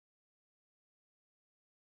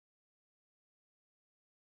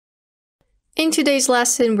In today's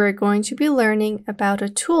lesson, we're going to be learning about a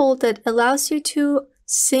tool that allows you to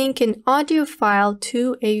sync an audio file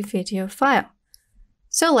to a video file.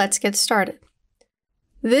 So let's get started.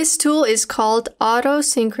 This tool is called auto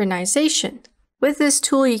synchronization. With this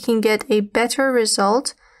tool, you can get a better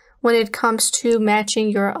result when it comes to matching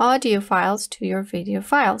your audio files to your video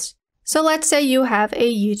files. So let's say you have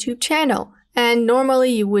a YouTube channel, and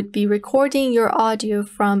normally you would be recording your audio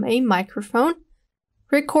from a microphone,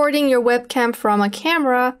 recording your webcam from a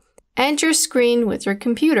camera, and your screen with your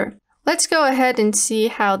computer. Let's go ahead and see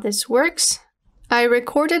how this works. I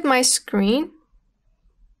recorded my screen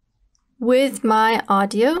with my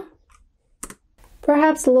audio.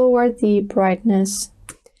 Perhaps lower the brightness.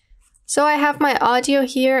 So I have my audio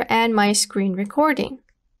here and my screen recording.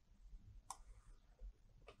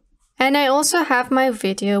 And I also have my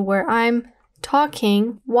video where I'm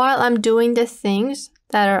talking while I'm doing the things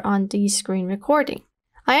that are on the screen recording.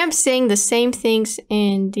 I am saying the same things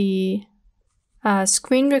in the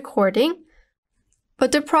screen recording,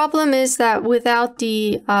 but the problem is that without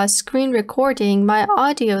the screen recording, my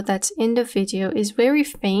audio that's in the video is very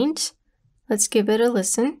faint. Let's give it a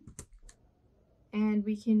listen. And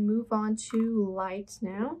we can move on to lights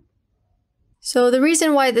now. So the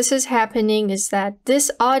reason why this is happening is that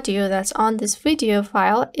this audio that's on this video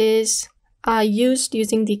file is used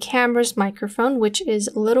using the camera's microphone, which is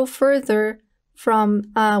a little further from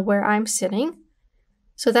where I'm sitting.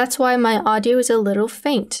 So that's why my audio is a little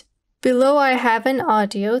faint. Below I have an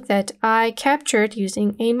audio that I captured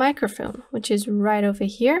using a microphone, which is right over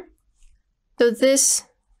here. So this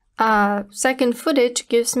second footage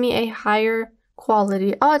gives me a higher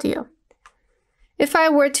quality audio. If I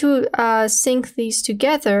were to sync these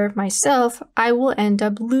together myself, I will end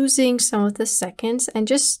up losing some of the seconds and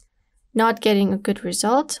just not getting a good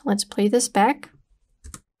result. Let's play this back.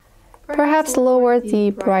 Perhaps lower the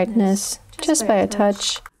brightness just by a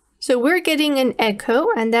touch. So we're getting an echo,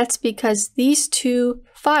 and that's because these two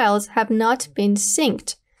files have not been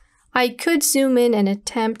synced. I could zoom in and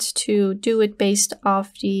attempt to do it based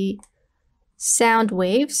off the sound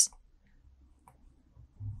waves,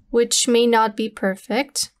 which may not be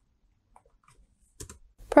perfect.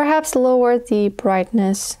 Perhaps lower the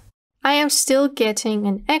brightness. I am still getting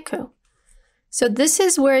an echo. So this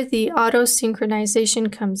is where the auto synchronization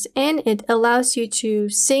comes in. It allows you to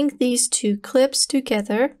sync these two clips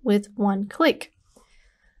together with one click.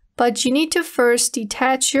 But you need to first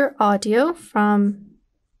detach your audio from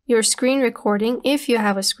your screen recording, if you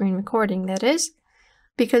have a screen recording, that is,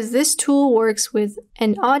 because this tool works with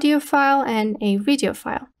an audio file and a video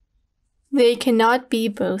file. They cannot be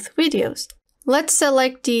both videos. Let's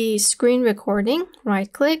select the screen recording,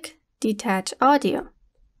 right-click, detach audio.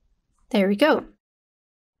 There we go.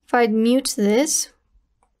 If I mute this,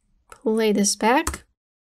 play this back,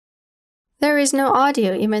 there is no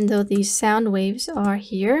audio even though these sound waves are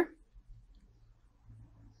here.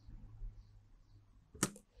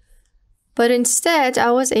 But instead,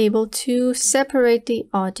 I was able to separate the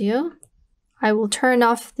audio. I will turn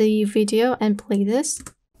off the video and play this.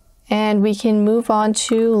 And we can move on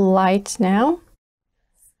to light now.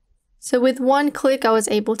 So with one click, I was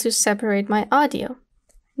able to separate my audio.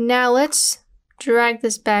 Now let's drag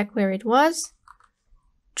this back where it was.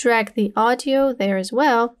 Drag the audio there as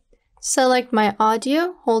well. Select my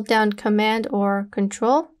audio, hold down Command or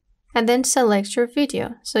Control, and then select your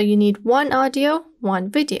video. So you need one audio, one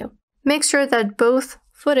video. Make sure that both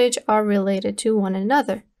footage are related to one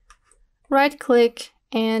another. Right click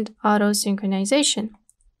and auto synchronization.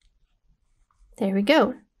 There we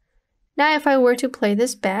go. Now if I were to play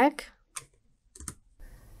this back,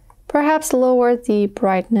 perhaps lower the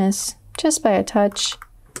brightness just by a touch,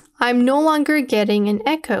 I'm no longer getting an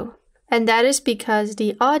echo. And that is because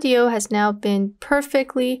the audio has now been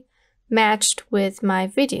perfectly matched with my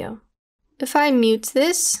video. If I mute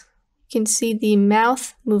this, you can see the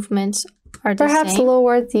mouth movements are the same. Perhaps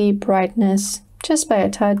lower the brightness just by a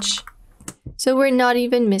touch. So we're not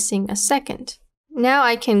even missing a second. Now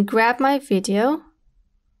I can grab my video,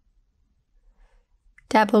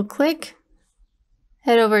 double click,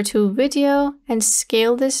 head over to video and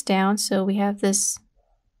scale this down so we have this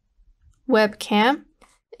webcam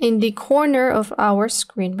in the corner of our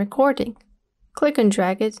screen recording. Click and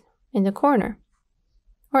drag it in the corner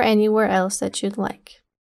or anywhere else that you'd like.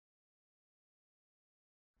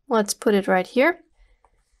 Let's put it right here.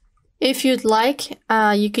 If you'd like,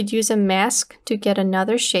 you could use a mask to get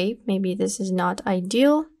another shape. Maybe this is not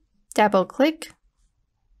ideal. Double click,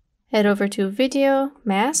 head over to video,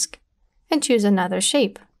 mask, and choose another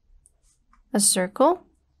shape. A circle.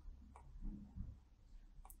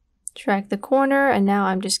 Drag the corner, and now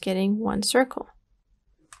I'm just getting one circle.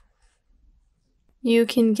 you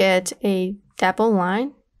can get a double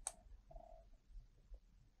line,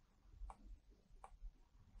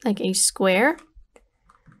 like a square.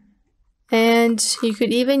 And you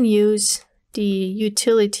could even use the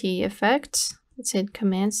utility effects. Let's hit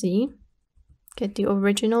Command Z, get the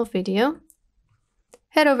original video,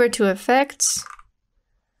 head over to Effects,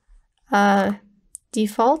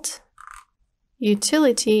 Default,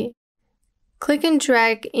 Utility, click and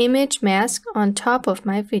drag image mask on top of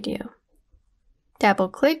my video. Double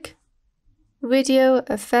click, Video,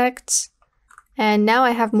 Effects, and now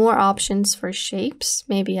I have more options for shapes.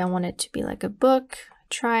 Maybe I want it to be like a book, a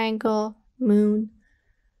triangle, moon,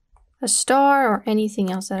 a star, or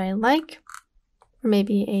anything else that I like, or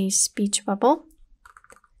maybe a speech bubble.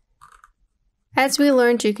 As we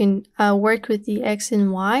learned, you can work with the X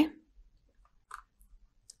and Y.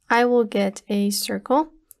 I will get a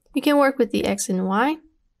circle. You can work with the X and Y.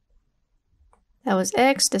 That was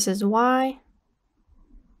X, this is Y.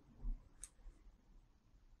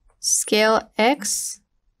 Scale X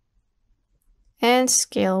and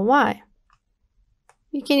scale Y.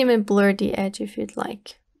 You can even blur the edge if you'd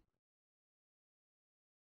like.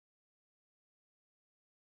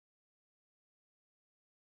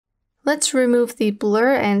 Let's remove the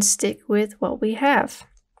blur and stick with what we have.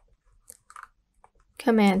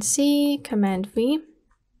 Command C, Command V.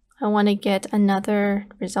 I want to get another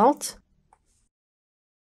result.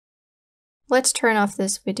 Let's turn off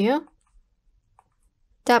this video.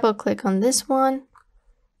 Double click on this one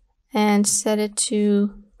and set it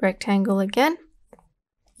to rectangle again.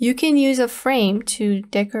 You can use a frame to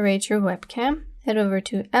decorate your webcam. Head over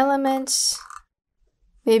to Elements.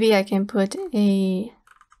 Maybe I can put a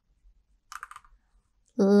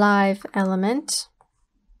live element.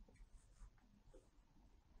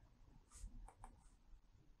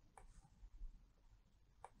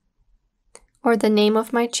 Or the name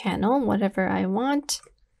of my channel, whatever I want.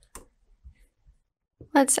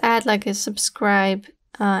 Let's add like a subscribe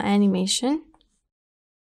animation.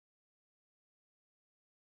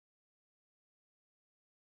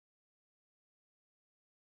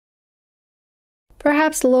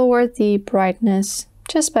 Perhaps lower the brightness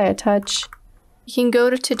just by a touch. You can go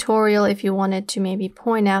to tutorial if you wanted to maybe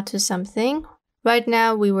point out to something. Right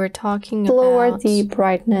now we were talking about lower the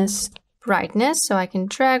brightness, so I can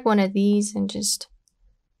drag one of these and just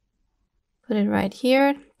put it right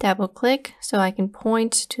here. Double click so I can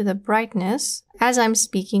point to the brightness as I'm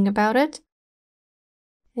speaking about it.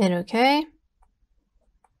 Hit OK.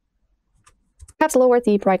 Perhaps lower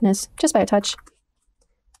the brightness just by a touch.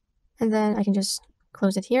 And then I can just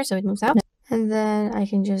close it here so it moves out. And then I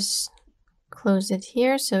can just close it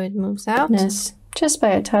here so it moves out. Just by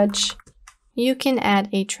a touch. You can add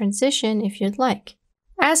a transition if you'd like.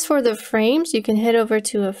 As for the frames, you can head over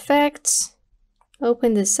to Effects,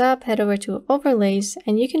 open this up, head over to Overlays,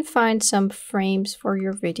 and you can find some frames for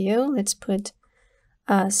your video. Let's put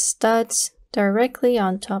studs directly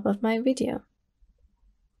on top of my video.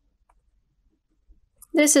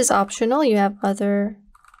 This is optional. You have other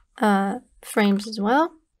frames as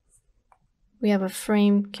well. We have a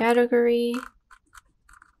frame category.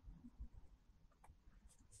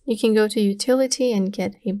 You can go to Utility and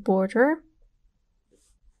get a border.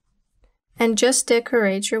 And just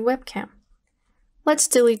decorate your webcam. Let's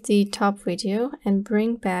delete the top video and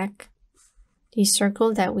bring back the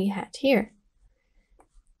circle that we had here.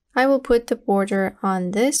 I will put the border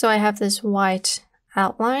on this, so I have this white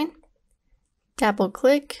outline. Double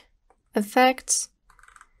click, Effects,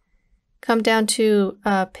 come down to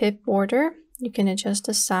Pip Border. You can adjust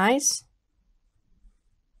the size,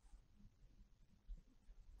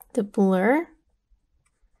 the blur.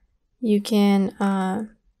 You can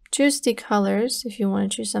choose the colors if you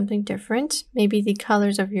want to choose something different, maybe the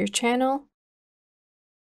colors of your channel.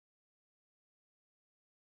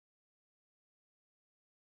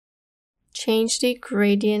 Change the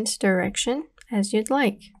gradient direction as you'd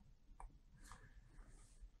like.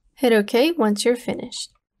 Hit OK once you're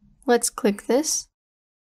finished. Let's click this.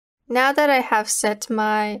 Now that I have set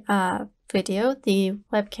my video, the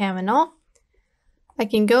webcam and all, I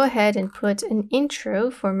can go ahead and put an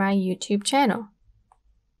intro for my YouTube channel.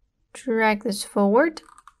 Drag this forward,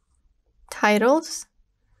 titles,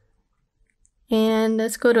 and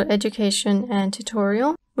let's go to Education and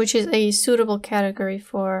Tutorial, which is a suitable category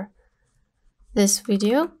for this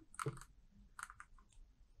video.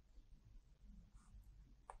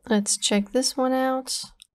 Let's check this one out.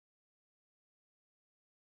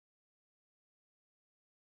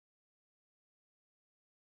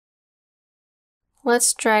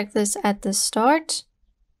 Let's drag this at the start.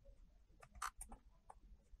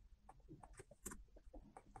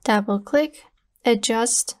 Double click,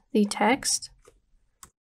 adjust the text.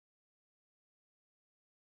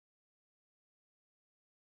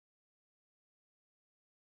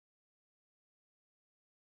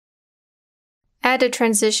 Add a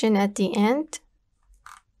transition at the end.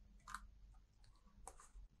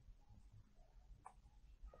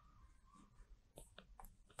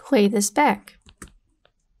 Play this back.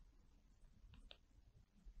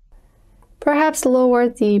 Perhaps lower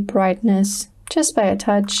the brightness just by a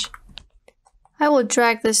touch. I will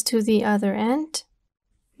drag this to the other end.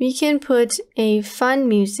 We can put a fun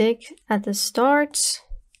music at the start.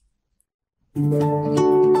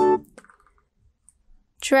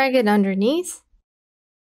 Drag it underneath.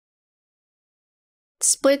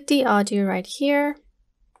 Split the audio right here.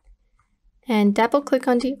 And double click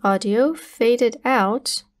on the audio, fade it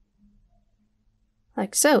out.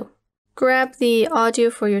 Like so. Grab the audio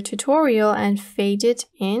for your tutorial and fade it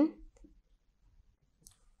in.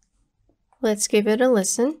 Let's give it a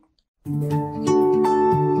listen.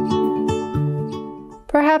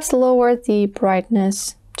 Perhaps lower the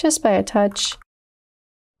brightness just by a touch.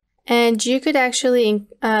 And you could actually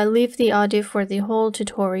leave the audio for the whole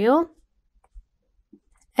tutorial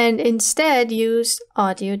and instead use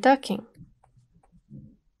audio ducking.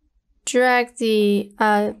 Drag the,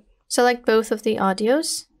 select both of the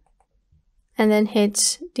audios and then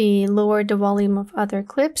hit the lower the volume of other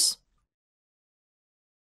clips.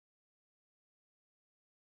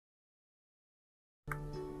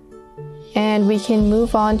 And we can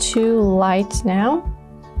move on to light now.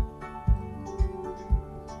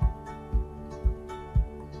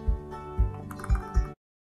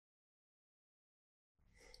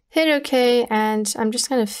 Hit OK, and I'm just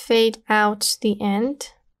going to fade out the end.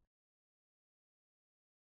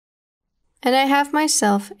 And I have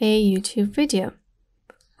myself a YouTube video.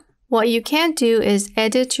 What you can do is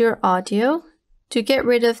edit your audio to get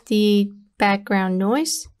rid of the background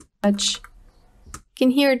noise. You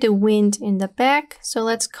can hear the wind in the back, so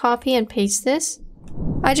let's copy and paste this.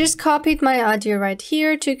 I just copied my audio right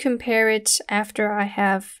here to compare it after I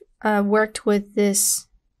have worked with this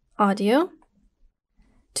audio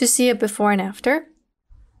to see it before and after.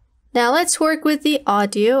 Now let's work with the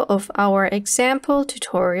audio of our example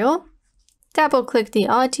tutorial. Double click the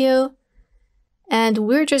audio and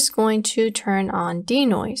we're just going to turn on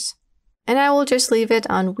denoise. And I will just leave it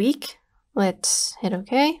on weak. Let's hit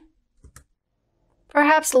OK.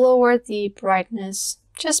 Perhaps lower the brightness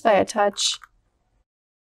just by a touch.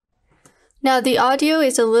 Now the audio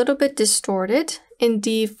is a little bit distorted. In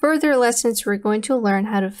the further lessons, we're going to learn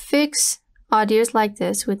how to fix audios like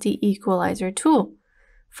this with the equalizer tool.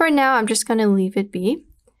 For now, I'm just going to leave it be.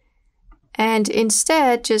 And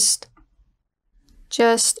instead, just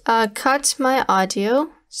cut my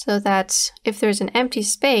audio so that if there's an empty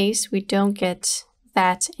space, we don't get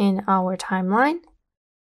that in our timeline.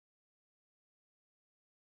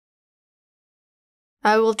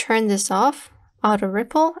 I will turn this off, auto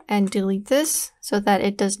ripple, and delete this so that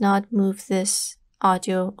it does not move this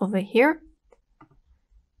audio over here.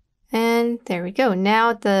 And there we go.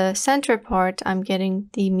 Now the center part, I'm getting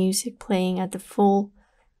the music playing at the full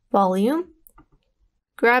volume.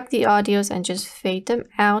 Grab the audios and just fade them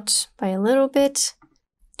out by a little bit.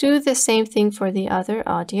 Do the same thing for the other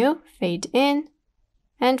audio. Fade in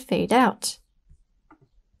and fade out.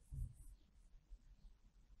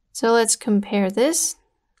 So let's compare this.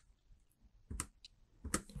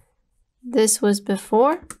 This was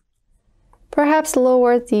before. Perhaps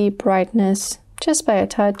lower the brightness just by a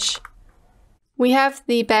touch. We have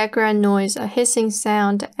the background noise, a hissing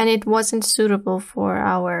sound, and it wasn't suitable for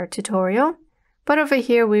our tutorial. But over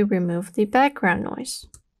here, we remove the background noise.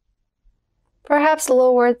 Perhaps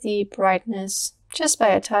lower the brightness just by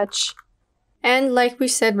a touch. And like we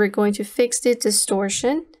said, we're going to fix the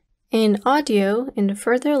distortion in audio in the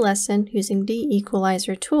further lesson using the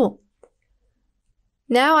equalizer tool.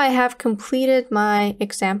 Now I have completed my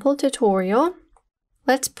example tutorial.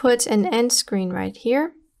 Let's put an end screen right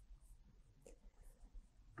here.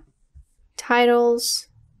 Titles.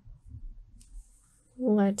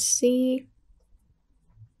 Let's see.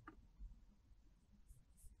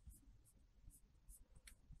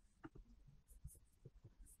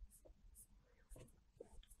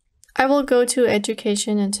 I will go to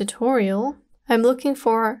Education and Tutorial. I'm looking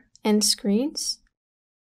for end screens.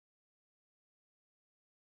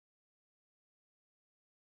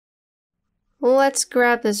 Let's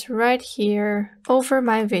grab this right here over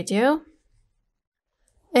my video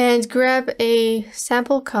and grab a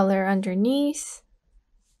sample color underneath,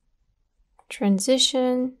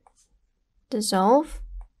 transition, dissolve,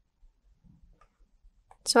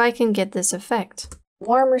 so I can get this effect.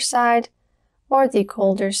 Warmer side or the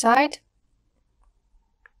colder side.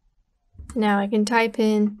 Now I can type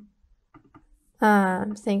in,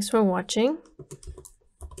 thanks for watching.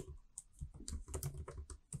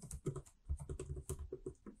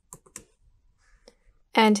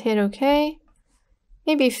 and hit OK.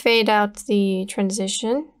 Maybe fade out the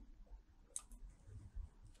transition,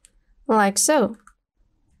 like so.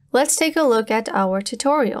 Let's take a look at our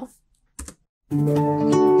tutorial.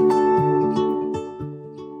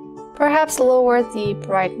 Perhaps lower the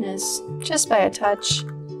brightness just by a touch.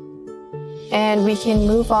 And we can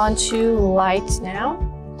move on to light now.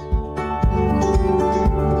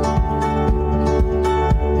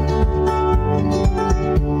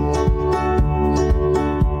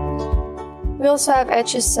 We also have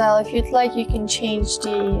HSL. If you'd like, you can change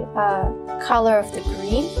the color of the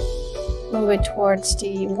green. Move it towards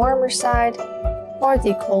the warmer side or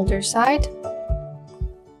the colder side.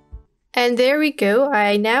 And there we go.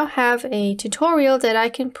 I now have a tutorial that I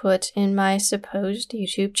can put in my supposed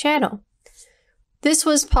YouTube channel. This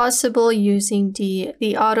was possible using the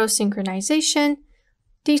auto synchronization,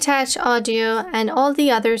 detached audio, and all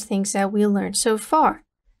the other things that we learned so far.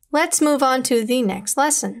 Let's move on to the next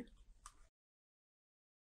lesson.